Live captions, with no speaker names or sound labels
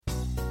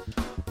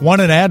Want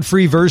an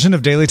ad-free version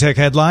of Daily Tech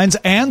Headlines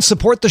and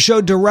support the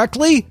show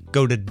directly?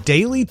 Go to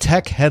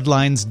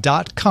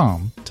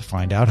dailytechheadlines.com to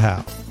find out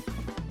how.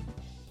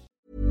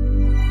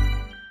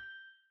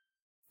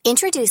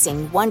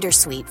 Introducing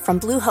Wondersuite from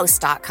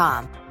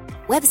Bluehost.com.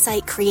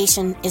 Website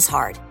creation is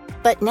hard,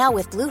 but now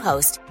with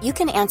Bluehost, you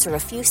can answer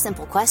a few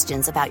simple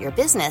questions about your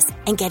business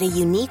and get a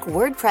unique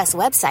WordPress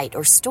website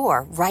or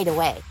store right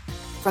away.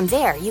 From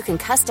there, you can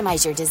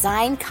customize your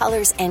design,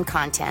 colors, and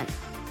content.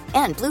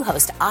 And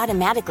Bluehost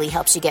automatically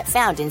helps you get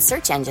found in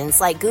search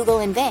engines like Google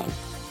and Bing.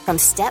 From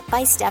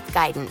step-by-step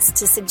guidance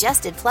to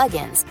suggested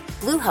plugins,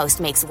 Bluehost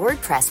makes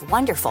WordPress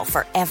wonderful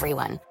for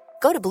everyone.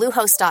 Go to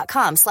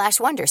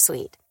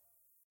bluehost.com/wondersuite.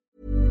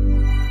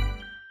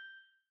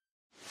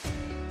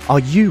 Are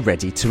you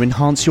ready to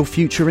enhance your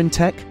future in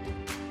tech?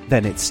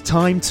 Then it's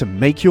time to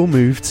make your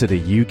move to the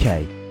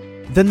UK,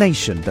 the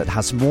nation that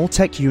has more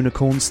tech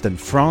unicorns than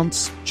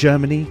France,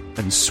 Germany,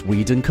 and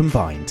Sweden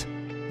combined.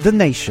 The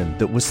nation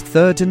that was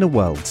third in the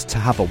world to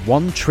have a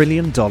 $1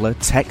 trillion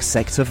tech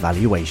sector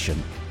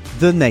valuation.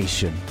 The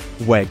nation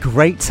where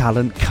great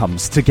talent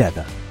comes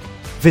together.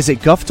 Visit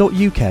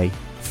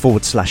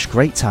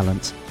gov.uk/great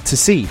talent to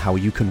see how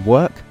you can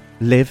work,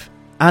 live,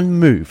 and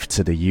move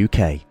to the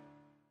UK.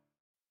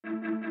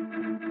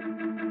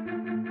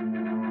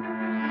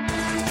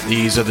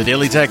 These are the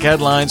Daily Tech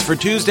Headlines for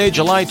Tuesday,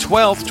 July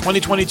 12th,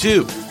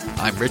 2022.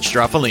 I'm Rich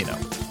Straffolino.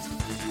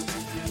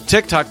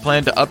 TikTok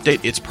planned to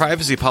update its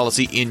privacy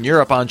policy in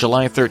Europe on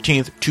July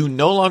 13th to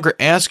no longer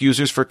ask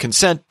users for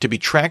consent to be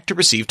tracked to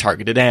receive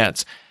targeted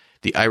ads.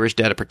 The Irish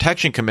Data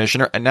Protection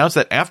Commissioner announced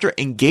that after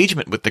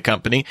engagement with the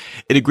company,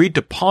 it agreed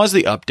to pause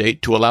the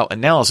update to allow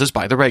analysis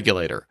by the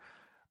regulator.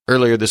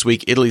 Earlier this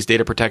week, Italy's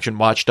data protection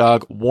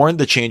watchdog warned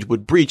the change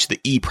would breach the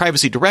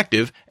e-privacy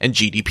directive and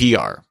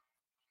GDPR.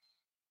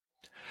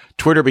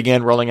 Twitter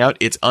began rolling out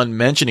its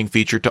unmentioning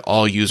feature to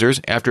all users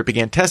after it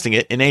began testing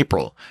it in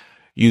April.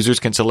 Users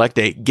can select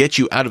a Get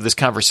You Out of This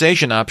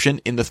Conversation option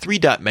in the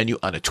three-dot menu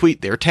on a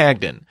tweet they're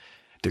tagged in.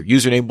 Their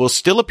username will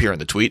still appear in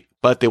the tweet,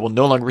 but they will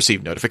no longer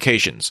receive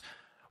notifications.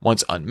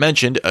 Once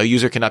unmentioned, a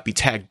user cannot be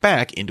tagged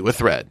back into a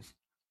thread.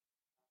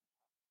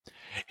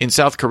 In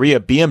South Korea,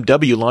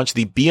 BMW launched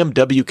the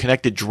BMW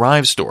Connected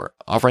Drive Store,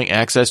 offering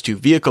access to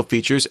vehicle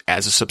features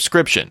as a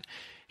subscription.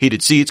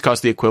 Heated seats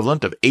cost the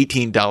equivalent of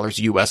 $18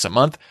 US a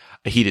month,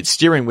 a heated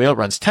steering wheel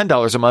runs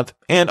 $10 a month,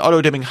 and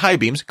auto-dimming high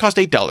beams cost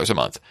 $8 a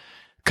month.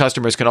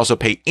 Customers can also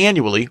pay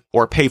annually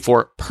or pay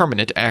for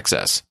permanent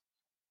access.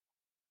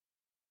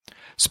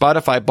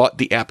 Spotify bought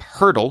the app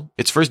Hurdle,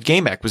 its first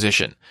game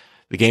acquisition.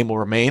 The game will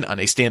remain on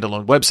a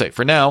standalone website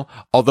for now,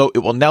 although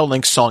it will now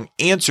link song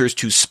answers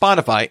to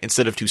Spotify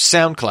instead of to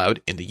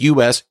SoundCloud in the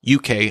US,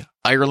 UK,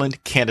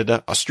 Ireland,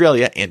 Canada,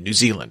 Australia, and New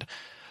Zealand.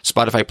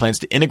 Spotify plans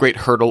to integrate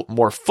Hurdle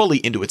more fully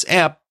into its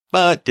app,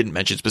 but didn't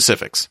mention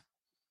specifics.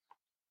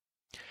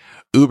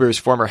 Uber's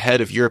former head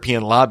of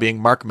European lobbying,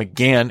 Mark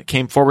McGann,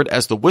 came forward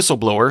as the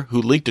whistleblower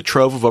who leaked a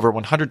trove of over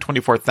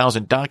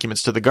 124,000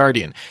 documents to The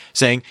Guardian,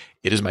 saying,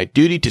 "It is my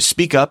duty to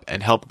speak up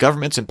and help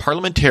governments and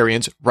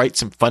parliamentarians right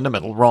some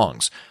fundamental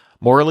wrongs.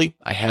 Morally,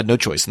 I had no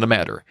choice in the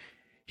matter."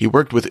 He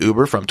worked with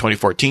Uber from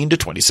 2014 to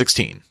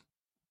 2016.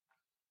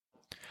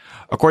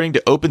 According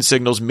to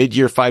OpenSignal's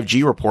mid-year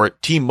 5G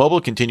report, T-Mobile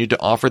continued to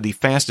offer the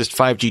fastest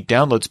 5G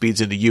download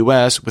speeds in the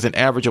U.S. with an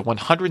average of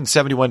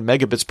 171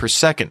 megabits per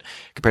second,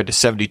 compared to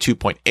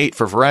 72.8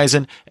 for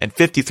Verizon and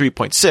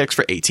 53.6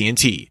 for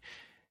AT&T.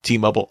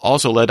 T-Mobile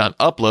also led on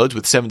uploads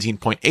with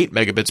 17.8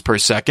 megabits per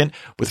second,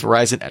 with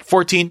Verizon at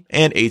 14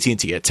 and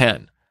AT&T at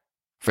 10.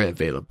 For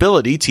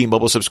availability,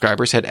 T-Mobile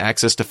subscribers had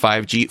access to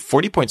 5G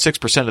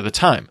 40.6% of the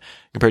time,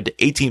 compared to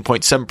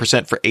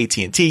 18.7% for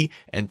AT&T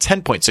and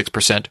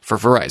 10.6% for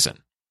Verizon.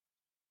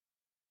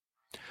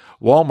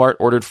 Walmart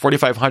ordered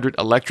 4,500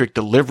 electric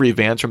delivery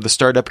vans from the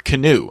startup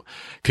Canoe.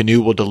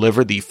 Canoe will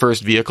deliver the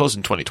first vehicles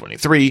in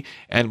 2023,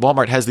 and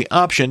Walmart has the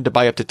option to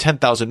buy up to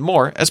 10,000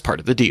 more as part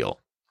of the deal.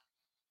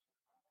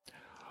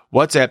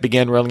 WhatsApp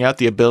began rolling out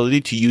the ability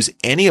to use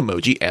any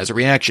emoji as a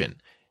reaction.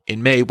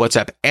 In May,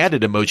 WhatsApp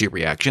added emoji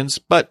reactions,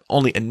 but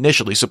only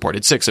initially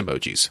supported 6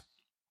 emojis.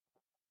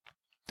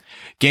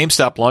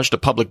 GameStop launched a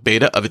public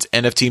beta of its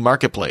NFT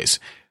marketplace.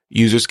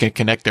 Users can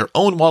connect their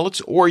own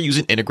wallets or use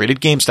an integrated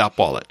GameStop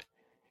wallet.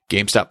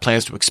 GameStop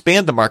plans to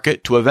expand the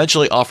market to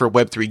eventually offer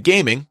Web3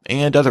 gaming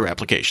and other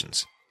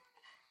applications.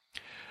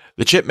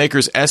 The chip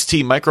makers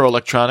ST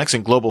Microelectronics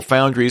and Global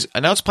Foundries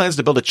announced plans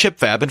to build a chip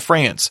fab in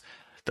France.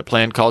 The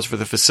plan calls for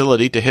the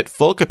facility to hit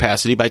full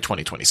capacity by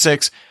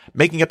 2026,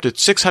 making up to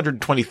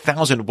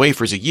 620,000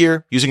 wafers a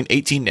year using an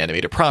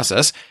 18-nanometer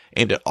process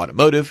aimed at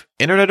automotive,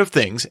 Internet of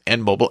Things,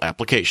 and mobile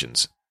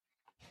applications.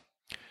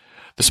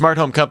 The smart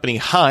home company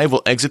Hive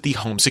will exit the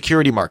home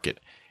security market.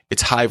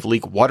 Its Hive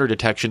leak water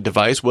detection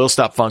device will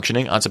stop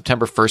functioning on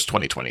September 1st,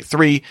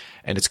 2023,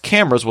 and its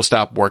cameras will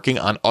stop working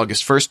on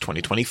August 1st,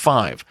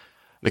 2025.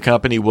 The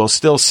company will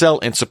still sell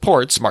and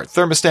support smart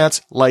thermostats,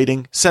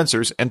 lighting,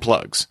 sensors, and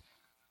plugs.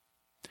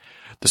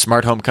 The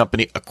smart home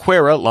company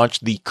Aquera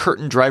launched the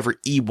Curtain Driver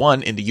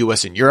E1 in the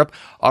US and Europe,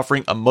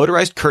 offering a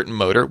motorized curtain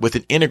motor with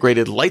an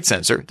integrated light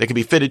sensor that can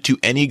be fitted to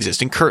any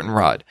existing curtain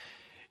rod.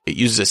 It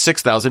uses a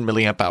 6,000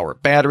 mAh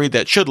battery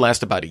that should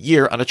last about a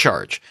year on a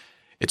charge.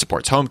 It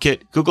supports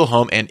HomeKit, Google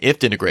Home, and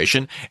IFT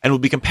integration, and will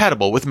be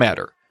compatible with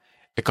Matter.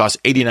 It costs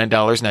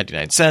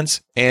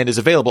 $89.99 and is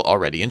available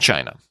already in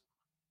China.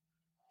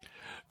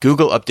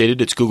 Google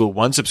updated its Google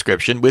One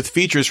subscription with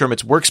features from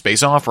its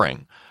Workspace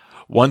offering.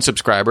 One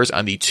subscribers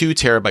on the 2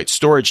 terabyte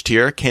storage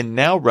tier can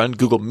now run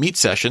Google Meet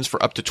sessions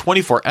for up to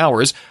 24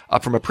 hours,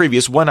 up from a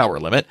previous 1-hour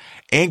limit,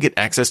 and get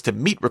access to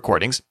Meet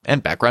recordings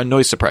and background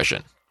noise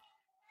suppression.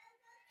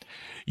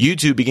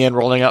 YouTube began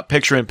rolling out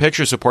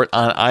picture-in-picture support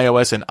on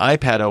iOS and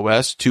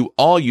iPadOS to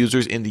all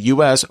users in the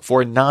US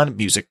for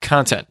non-music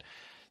content.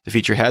 The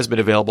feature has been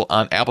available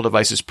on Apple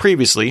devices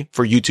previously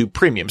for YouTube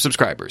Premium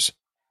subscribers.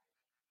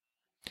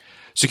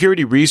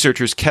 Security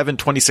researchers Kevin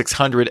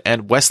 2600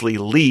 and Wesley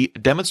Lee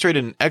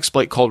demonstrated an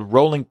exploit called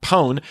Rolling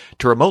Pwn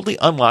to remotely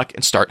unlock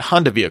and start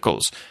Honda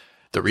vehicles.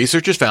 The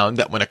researchers found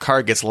that when a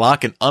car gets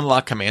lock and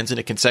unlock commands in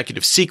a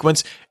consecutive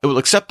sequence, it will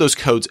accept those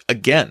codes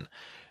again.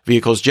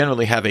 Vehicles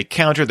generally have a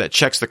counter that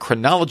checks the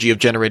chronology of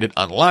generated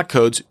unlock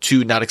codes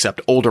to not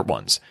accept older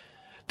ones.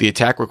 The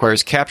attack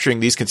requires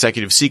capturing these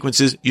consecutive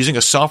sequences using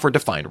a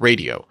software-defined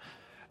radio.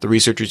 The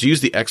researchers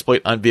used the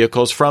exploit on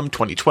vehicles from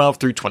 2012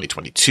 through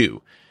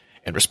 2022.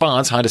 In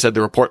response, Honda said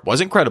the report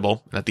wasn't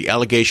credible and that the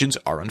allegations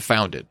are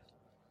unfounded.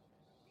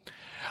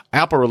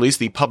 Apple released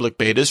the public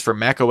betas for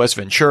macOS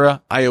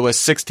Ventura, iOS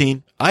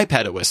 16,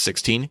 iPadOS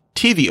 16,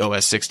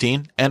 tvOS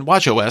 16, and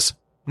watchOS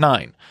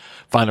 9.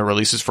 Final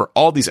releases for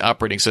all these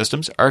operating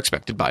systems are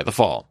expected by the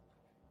fall.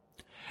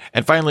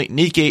 And finally,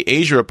 Nikkei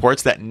Asia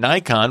reports that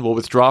Nikon will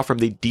withdraw from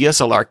the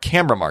DSLR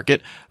camera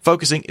market,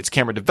 focusing its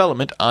camera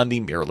development on the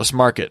mirrorless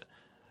market.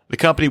 The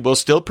company will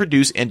still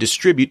produce and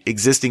distribute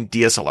existing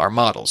DSLR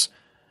models.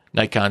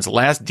 Nikon's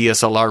last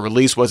DSLR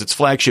release was its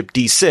flagship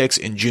D6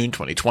 in June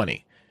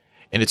 2020.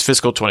 In its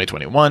fiscal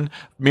 2021,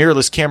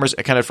 mirrorless cameras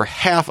accounted for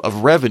half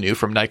of revenue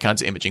from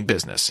Nikon's imaging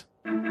business.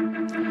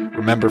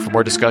 Remember, for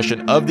more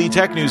discussion of the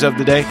tech news of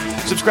the day,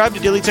 subscribe to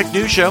Daily Tech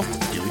News Show,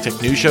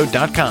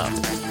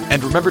 dailytechnewsshow.com.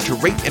 And remember to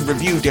rate and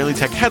review Daily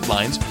Tech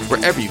Headlines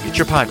wherever you get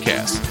your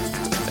podcasts.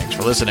 Thanks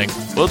for listening.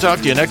 We'll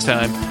talk to you next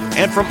time.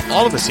 And from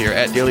all of us here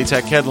at Daily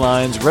Tech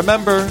Headlines,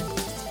 remember,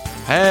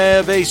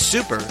 have a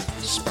super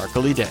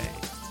sparkly day.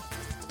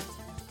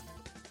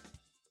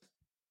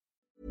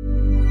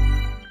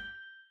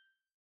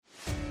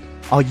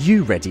 Are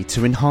you ready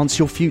to enhance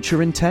your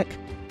future in tech?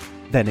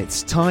 Then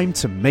it's time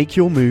to make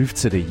your move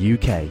to the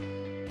UK,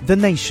 the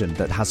nation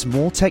that has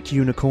more tech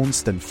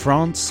unicorns than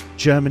France,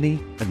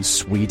 Germany, and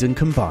Sweden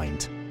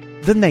combined.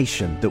 The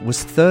nation that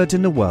was third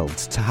in the world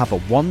to have a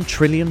 $1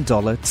 trillion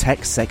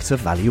tech sector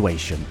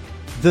valuation.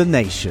 The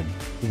nation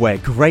where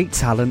great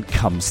talent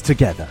comes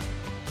together.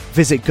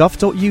 Visit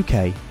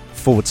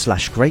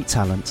gov.uk/great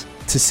talent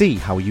to see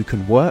how you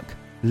can work,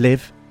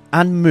 live,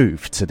 and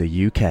move to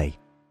the UK.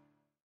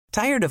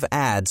 Tired of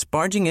ads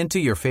barging into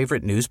your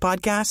favorite news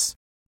podcasts?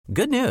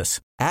 Good news.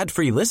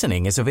 Ad-free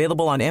listening is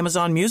available on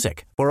Amazon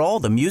Music for all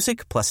the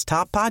music plus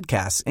top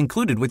podcasts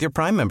included with your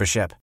Prime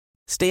membership.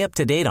 Stay up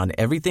to date on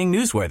everything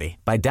newsworthy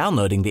by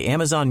downloading the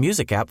Amazon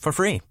Music app for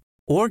free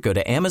or go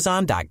to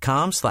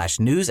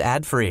amazon.com/news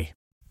ad free.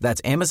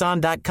 That's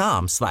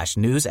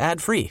amazon.com/news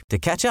ad free to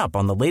catch up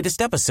on the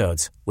latest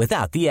episodes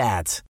without the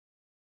ads.